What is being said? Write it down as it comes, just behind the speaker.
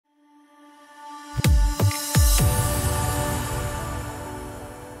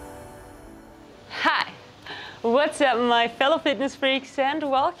What's up, my fellow fitness freaks, and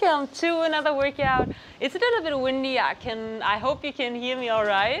welcome to another workout. It's a little bit windy. I hope you can hear me all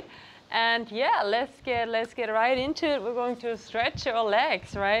right. And yeah, let's get right into it. We're going to stretch our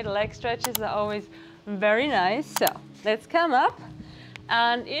legs, right? Leg stretches are always very nice. So let's come up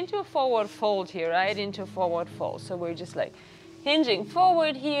and into a forward fold here, right? Into a forward fold. So we're just like hinging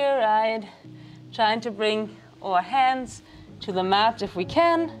forward here, right? Trying to bring our hands to the mat if we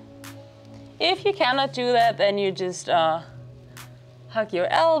can. If you cannot do that, then you just hug your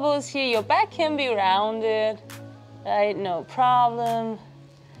elbows here. Your back can be rounded, right? No problem.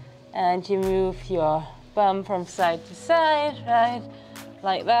 And you move your bum from side to side, right?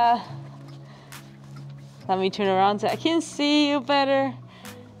 Like that. Let me turn around so I can see you better.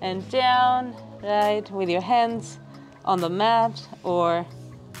 And down, right? With your hands on the mat or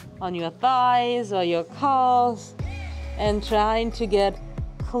on your thighs or your calves. And trying to get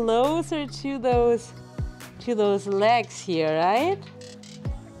closer to those legs here, right?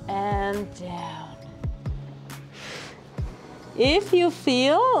 And down. If you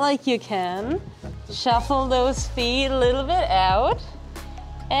feel like you can, shuffle those feet a little bit out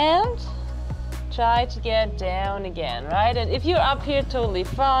and try to get down again, right? And if you're up here, totally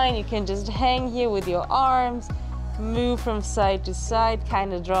fine. You can just hang here with your arms, move from side to side,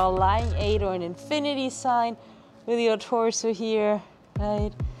 kind of draw a lying 8 or an infinity sign with your torso here,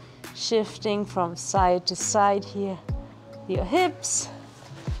 right? Shifting from side to side here, your hips,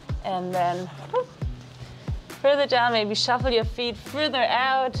 and then further down, maybe shuffle your feet further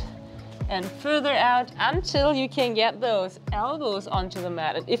out and further out until you can get those elbows onto the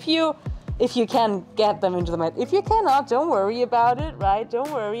mat. And if you can get them into the mat. If you cannot, don't worry about it, right?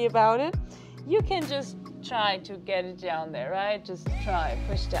 Don't worry about it. You can just try to get it down there, right? Just try,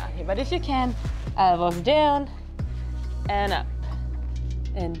 push down here. But if you can, elbows down and up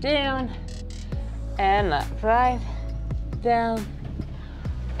and down and up, right? Down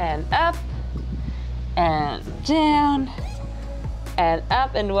and up and down and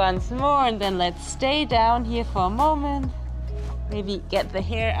up, and once more, and then let's stay down here for a moment. Maybe get the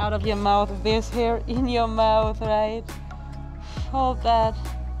hair out of your mouth if there's hair in your mouth, right? Hold that.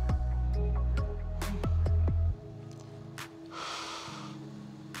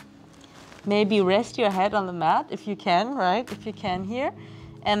 Maybe rest your head on the mat if you can, right? If you can here.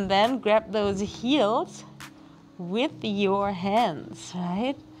 And then grab those heels with your hands,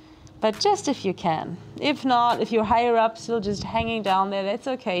 right? But just if you can. If not, if you're higher up, still just hanging down there, that's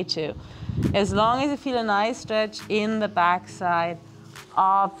okay too. As long as you feel a nice stretch in the back side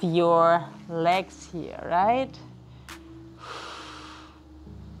of your legs here, right?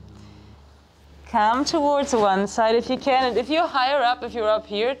 Come towards one side if you can. And if you're higher up, if you're up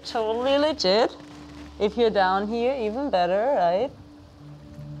here, totally legit. If you're down here, even better, right?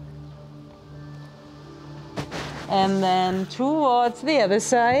 And then towards the other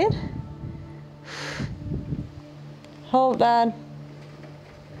side. Hold that.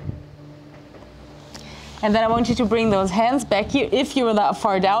 And then I want you to bring those hands back here if you're that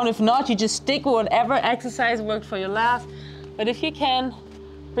far down. If not, you just stick with whatever exercise worked for your last. But if you can,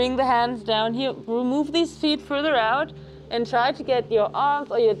 bring the hands down here. Remove these feet further out and try to get your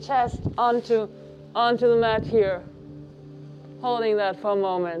arms or your chest onto the mat here. Holding that for a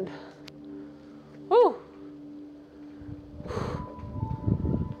moment. Woo.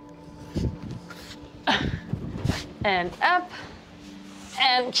 And up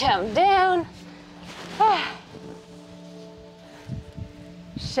and come down.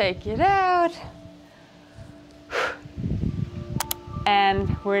 Shake it out.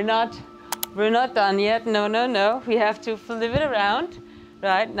 And we're not done yet. No. We have to flip it around.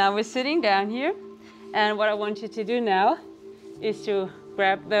 Right, now we're sitting down here. And what I want you to do now is to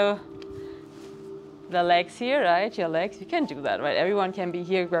grab the legs here, right? Your legs, you can do that, right? Everyone can be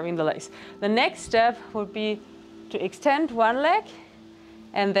here grabbing the legs. The next step would be to extend one leg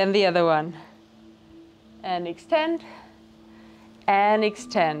and then the other one. And extend,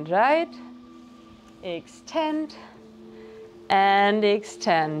 right? Extend and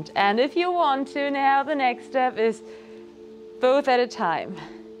extend. And if you want to now, the next step is both at a time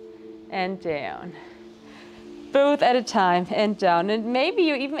and down. Both at a time and down. And maybe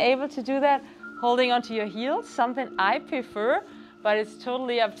you're even able to do that holding onto your heels, something I prefer, but it's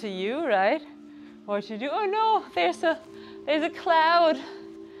totally up to you, right? What you do. Oh no, there's a cloud.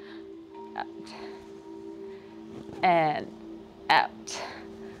 Out. And out.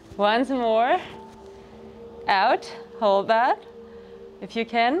 Once more. Out. Hold that if you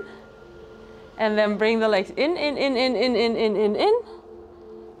can. And then bring the legs in.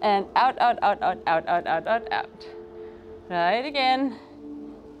 And out. Right, again.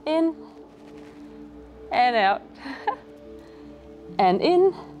 In and out. And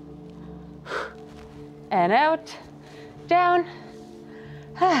in, and out, down.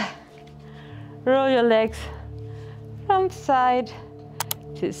 Roll your legs from side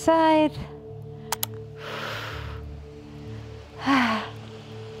to side.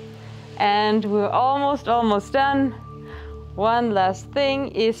 And we're almost done. One last thing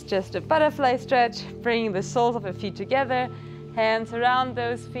is just a butterfly stretch, bringing the soles of the feet together, hands around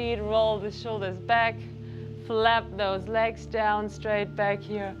those feet, roll the shoulders back, flap those legs down, straight back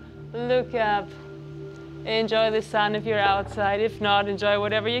here, look up, enjoy the sun if you're outside, if not, enjoy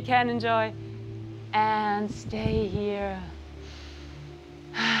whatever you can enjoy, and stay here.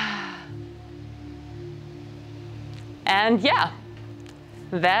 And yeah,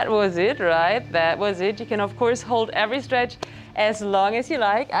 that was it, right? That was it. You can of course hold every stretch as long as you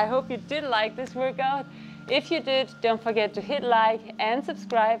like. I hope you did like this workout. If you did, don't forget to hit like and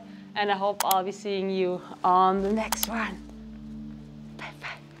subscribe, and I hope I'll be seeing you on the next one.